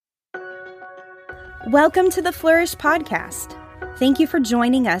Welcome to the Flourish Podcast. Thank you for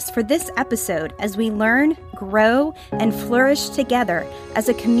joining us for this episode as we learn, grow, and flourish together as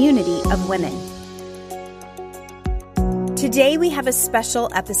a community of women. Today we have a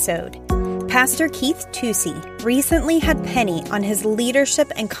special episode. Pastor Keith Tucci recently had Penny on his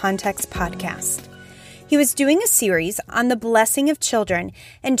Leadership and Context podcast. He was doing a series on the blessing of children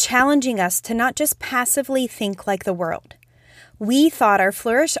and challenging us to not just passively think like the world. We thought our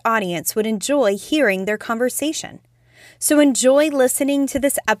Flourish audience would enjoy hearing their conversation. So enjoy listening to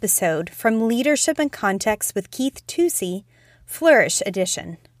this episode from Leadership and Context with Keith Tucci, Flourish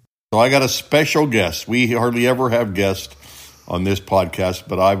Edition. So I got a special guest. We hardly ever have guests on this podcast,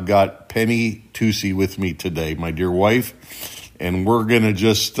 but I've got Penny Tucci with me today, my dear wife, and we're going to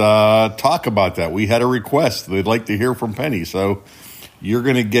just talk about that. We had a request. They'd like to hear from Penny, so you're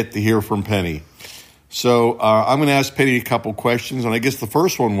going to get to hear from Penny. So I'm going to ask Penny a couple questions, and I guess the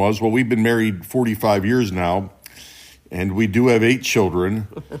first one was, well, we've been married 45 years now, and we do have 8 children,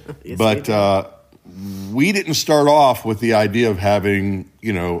 Yes, but we didn't start off with the idea of having,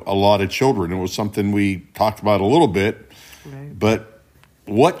 a lot of children. It was something we talked about a little bit, Right. But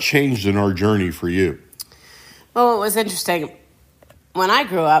what changed in our journey for you? Well, it was interesting. When I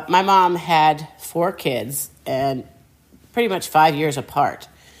grew up, my mom had 4 kids and pretty much 5 years apart.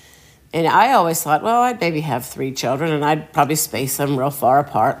 And I always thought, well, I'd maybe have 3 children and I'd probably space them real far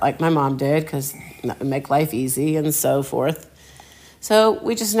apart like my mom did because that would make life easy and so forth. So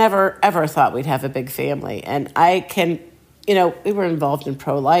we just never, ever thought we'd have a big family. And we were involved in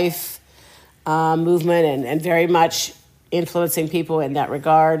pro-life movement and very much influencing people in that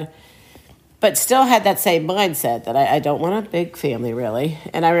regard, but still had that same mindset that I don't want a big family, really.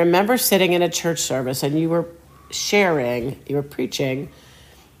 And I remember sitting in a church service and you were preaching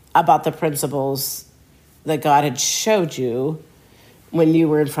about the principles that God had showed you when you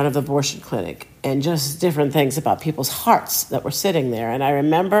were in front of the abortion clinic and just different things about people's hearts that were sitting there. And I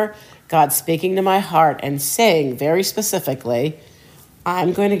remember God speaking to my heart and saying very specifically,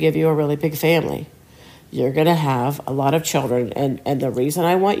 I'm going to give you a really big family. You're going to have a lot of children. And the reason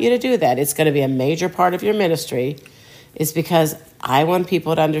I want you to do that, it's going to be a major part of your ministry, is because I want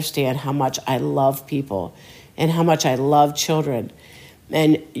people to understand how much I love people and how much I love children.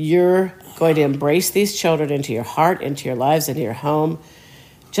 And you're going to embrace these children into your heart, into your lives, into your home,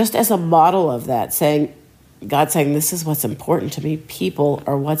 just as a model of that, God saying, this is what's important to me. People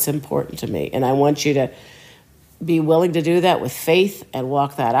are what's important to me. And I want you to be willing to do that with faith and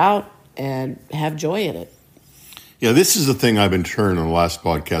walk that out and have joy in it. Yeah, this is the thing I've been sharing on the last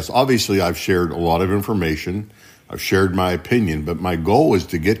podcast. Obviously, I've shared a lot of information. I've shared my opinion, but my goal is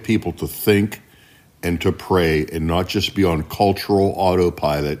to get people to think and to pray and not just be on cultural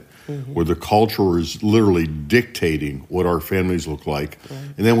autopilot, where the culture is literally dictating what our families look like. Right.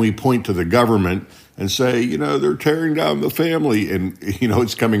 And then we point to the government and say, they're tearing down the family. And,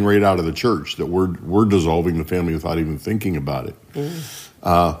 it's coming right out of the church that we're dissolving the family without even thinking about it.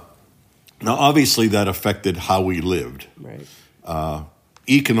 Now, obviously, that affected how we lived. Right.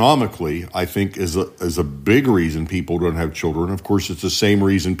 Economically, I think is a big reason people don't have children. Of course, it's the same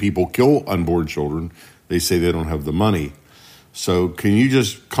reason people kill unborn children. They say they don't have the money. So can you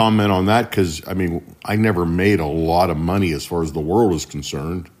just comment on that? Because, I never made a lot of money as far as the world is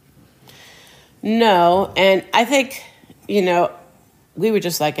concerned. No, and I think, we were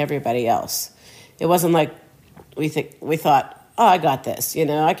just like everybody else. It wasn't like we thought, oh, I got this.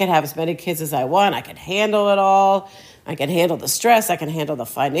 I could have as many kids as I want. I could handle it all. I can handle the stress. I can handle the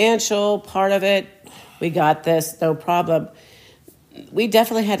financial part of it. We got this, no problem. We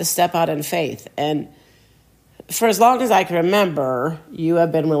definitely had to step out in faith. And for as long as I can remember, you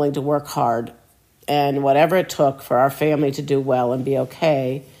have been willing to work hard. And whatever it took for our family to do well and be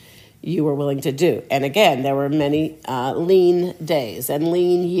okay, you were willing to do. And again, there were many lean days and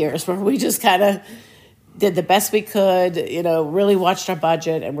lean years where we just kind of did the best we could, really watched our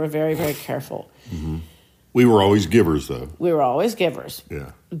budget and were very, very careful. Mm-hmm. We were always givers, though. We were always givers.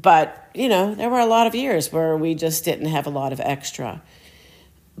 Yeah. But, there were a lot of years where we just didn't have a lot of extra.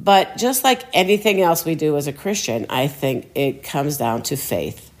 But just like anything else we do as a Christian, I think it comes down to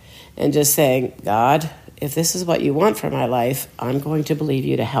faith and just saying, God, if this is what you want for my life, I'm going to believe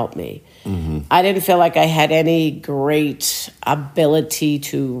you to help me. Mm-hmm. I didn't feel like I had any great ability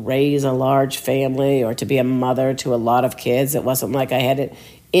to raise a large family or to be a mother to a lot of kids. It wasn't like I had an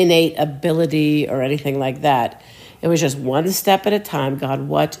innate ability or anything like that. It was just one step at a time. God,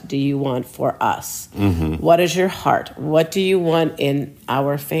 what do you want for us? Mm-hmm. What is your heart? What do you want in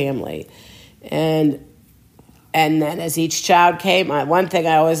our family? And And then as each child came, one thing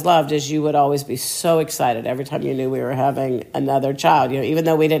I always loved is you would always be so excited every time you knew we were having another child. Even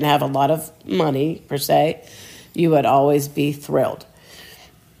though we didn't have a lot of money per se, you would always be thrilled.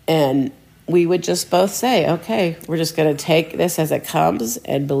 And we would just both say, okay, we're just going to take this as it comes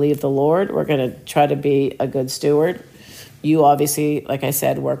and believe the Lord. We're going to try to be a good steward. You obviously, like I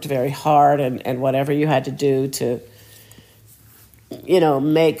said, worked very hard and whatever you had to do to,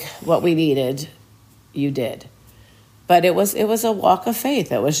 make what we needed, you did. But it was a walk of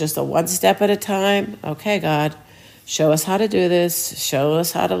faith. It was just a one step at a time. Okay, God, show us how to do this. Show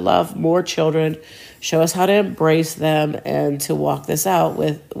us how to love more children. Show us how to embrace them and to walk this out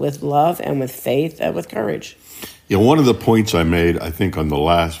with love and with faith and with courage. Yeah, one of the points I made, I think, on the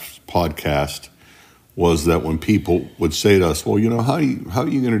last podcast was that when people would say to us, well, how are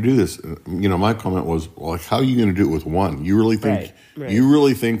you going to do this? My comment was, well, how are you going to do it with one? You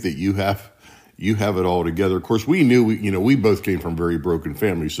really think that you have it all together? Of course, we knew, we both came from very broken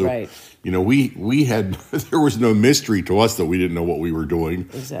families. So, right. We had, there was no mystery to us that we didn't know what we were doing.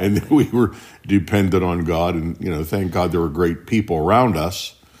 Exactly. And we were dependent on God. And, thank God there were great people around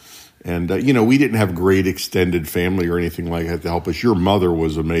us. And, we didn't have great extended family or anything like that to help us. Your mother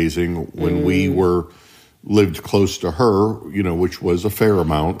was amazing when we lived close to her, which was a fair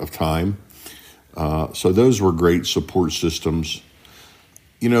amount of time. So those were great support systems.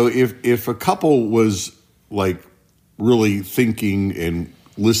 If a couple was like really thinking and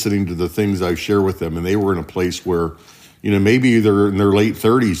listening to the things I share with them, and they were in a place where, maybe they're in their late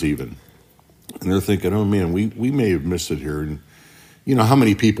 30s even, and they're thinking, oh man, we may have missed it here. And, how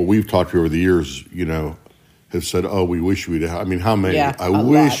many people we've talked to over the years, have said, oh, we wish we'd have, how many? Yeah, I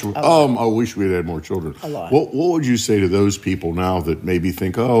wish we'd had more children. A lot. What would you say to those people now that maybe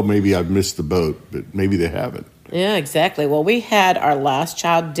think, oh, maybe I've missed the boat, but maybe they haven't? Yeah, exactly. Well, we had our last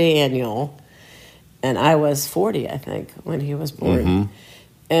child, Daniel, and I was 40, I think, when he was born. Mm-hmm.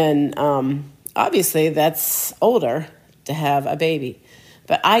 And obviously that's older to have a baby.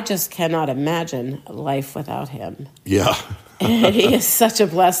 But I just cannot imagine life without him. Yeah. And he is such a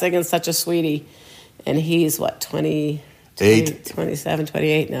blessing and such a sweetie. And he's, 27,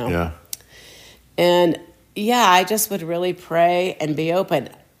 28 now. Yeah. And, I just would really pray and be open.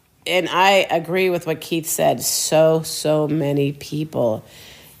 And I agree with what Keith said. So many people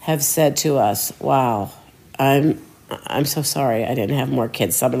have said to us, wow, I'm so sorry I didn't have more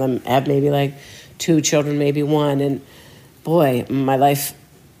kids. Some of them have maybe like 2 children, maybe 1. And boy, my life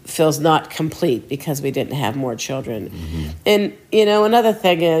feels not complete because we didn't have more children. Mm-hmm. And, another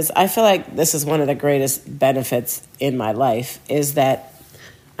thing is, I feel like this is one of the greatest benefits in my life is that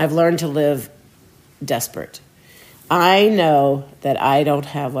I've learned to live desperate. I know that I don't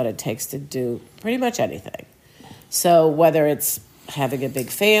have what it takes to do pretty much anything. So whether it's having a big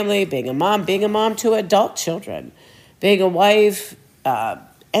family, being a mom to adult children, being a wife,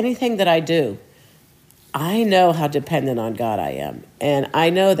 anything that I do, I know how dependent on God I am. And I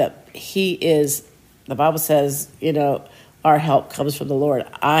know that He is, the Bible says, our help comes from the Lord.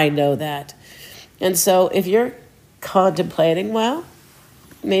 I know that. And so if you're contemplating, well,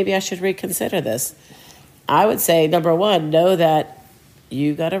 maybe I should reconsider this, I would say, number one, know that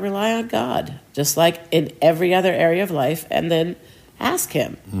you got to rely on God, just like in every other area of life, and then ask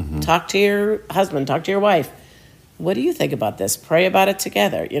Him. Mm-hmm. Talk to your husband, talk to your wife. What do you think about this? Pray about it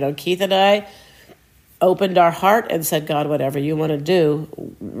together. Keith and I opened our heart and said, God, whatever you want to do,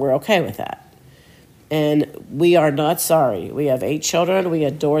 we're okay with that. And we are not sorry. We have 8 children. We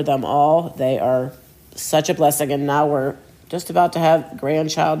adore them all. They are such a blessing. And now we're just about to have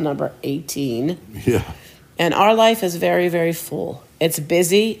grandchild number 18. Yeah. And our life is very, very full. It's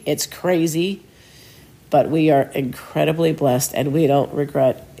busy. It's crazy. But we are incredibly blessed, and we don't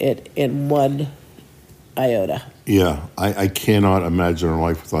regret it in one iota. Yeah. I cannot imagine our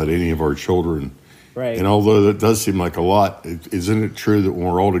life without any of our children. Right. And although that does seem like a lot, isn't it true that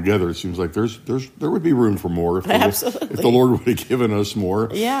when we're all together, it seems like there would be room for more if the Lord would have given us more.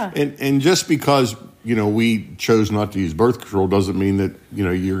 Yeah. And just because, we chose not to use birth control doesn't mean that,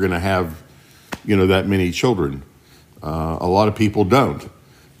 you're going to have, that many children. A lot of people don't.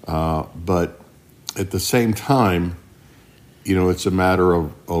 But at the same time, it's a matter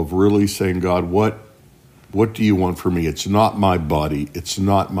of really saying, God, what do you want for me? It's not my body. It's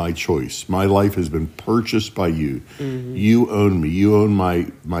not my choice. My life has been purchased by you. Mm-hmm. You own me. You own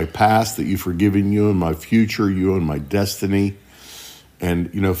my past that you've forgiven. You own my future. You own my destiny.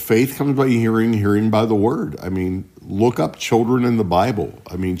 And, faith comes by hearing by the word. Look up children in the Bible.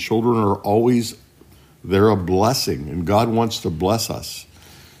 Children are always, they're a blessing. And God wants to bless us.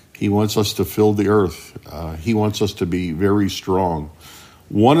 He wants us to fill the earth. He wants us to be very strong.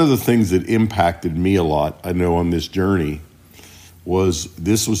 One of the things that impacted me a lot, I know, on this journey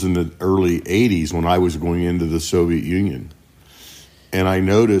this was in the early 80s when I was going into the Soviet Union. And I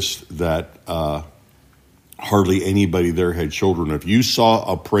noticed that hardly anybody there had children. If you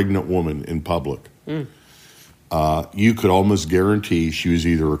saw a pregnant woman in public, you could almost guarantee she was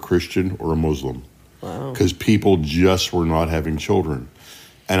either a Christian or a Muslim. Wow. Because people just were not having children.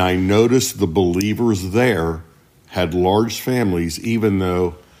 And I noticed the believers there had large families, even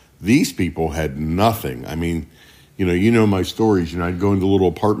though these people had nothing. I mean, you know my stories. I'd go into a little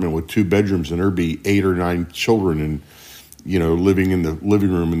apartment with 2 bedrooms, and there'd be 8 or 9 children, and living in the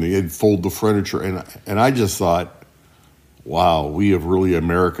living room, and they'd fold the furniture, and I just thought, wow, we have really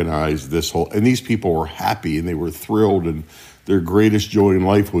Americanized this whole. And these people were happy, and they were thrilled, and their greatest joy in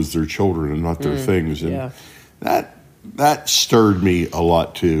life was their children and not their things, and that stirred me a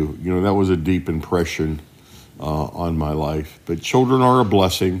lot too. That was a deep impression on my life. But children are a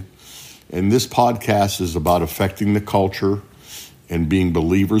blessing, and this podcast is about affecting the culture and being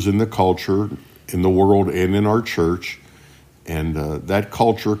believers in the culture, in the world, and in our church. And that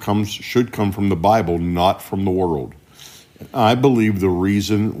culture should come from the Bible, not from the world. I believe the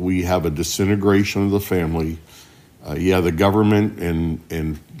reason we have a disintegration of the family, the government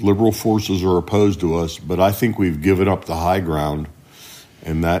and liberal forces are opposed to us, but I think we've given up the high ground,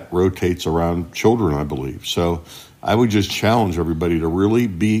 and that rotates around children, I believe. So I would just challenge everybody to really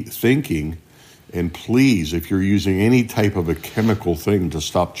be thinking, and please, if you're using any type of a chemical thing to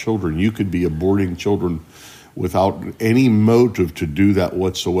stop children, you could be aborting children without any motive to do that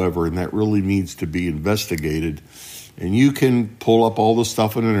whatsoever, and that really needs to be investigated. And you can pull up all the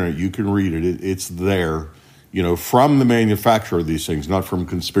stuff on the internet. You can read it. It's there, from the manufacturer of these things, not from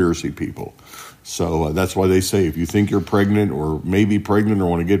conspiracy people. So that's why they say if you think you're pregnant or may be pregnant or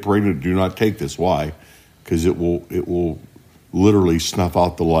want to get pregnant, do not take this. Why? Because it will literally snuff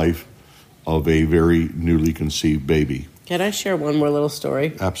out the life of a very newly conceived baby. Can I share one more little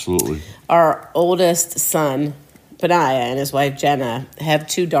story? Absolutely. Our oldest son, Benaiah, and his wife, Jenna, have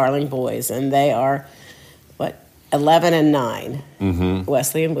 2 darling boys, and they are, 11 and 9,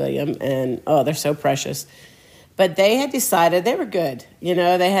 Wesley and William, and, they're so precious. But they had decided they were good.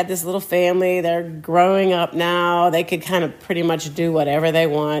 They had this little family. They're growing up now. They could kind of pretty much do whatever they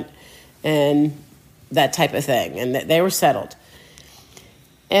want and that type of thing, and they were settled.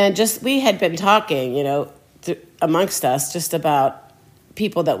 And we had been talking, amongst us just about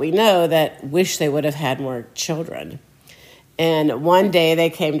people that we know that wish they would have had more children. And one day they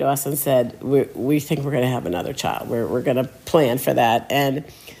came to us and said, we think we're going to have another child. We're going to plan for that. And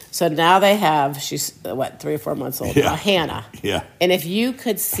so now they have, she's 3 or 4 months old, Hannah. Yeah. And if you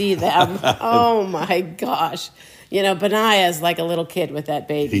could see them, oh my gosh. Benaiah is like a little kid with that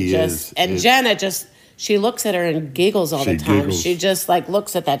baby. He is. And Jenna she looks at her and giggles all the time. Giggles. She just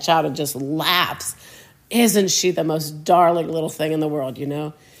looks at that child and just laughs. Isn't she the most darling little thing in the world,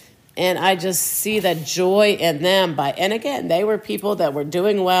 And I just see that joy in them. And again, they were people that were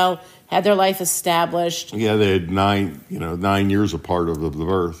doing well, had their life established. Yeah, they had 9 years apart of the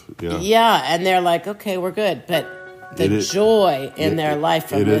birth. Yeah. Yeah, and they're like, okay, we're good. But the joy in their life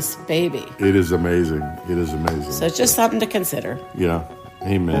from this baby. It is amazing. It is amazing. So it's just something to consider. Yeah.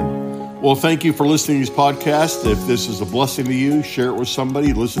 Amen. Well, thank you for listening to this podcast. If this is a blessing to you, share it with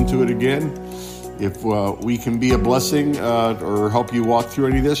somebody. Listen to it again. If we can be a blessing or help you walk through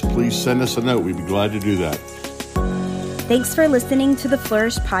any of this, please send us a note. We'd be glad to do that. Thanks for listening to the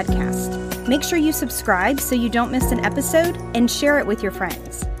Flourish podcast. Make sure you subscribe so you don't miss an episode and share it with your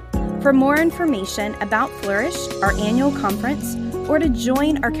friends. For more information about Flourish, our annual conference, or to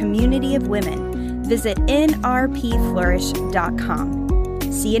join our community of women, visit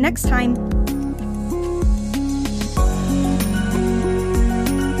nrpflourish.com. See you next time.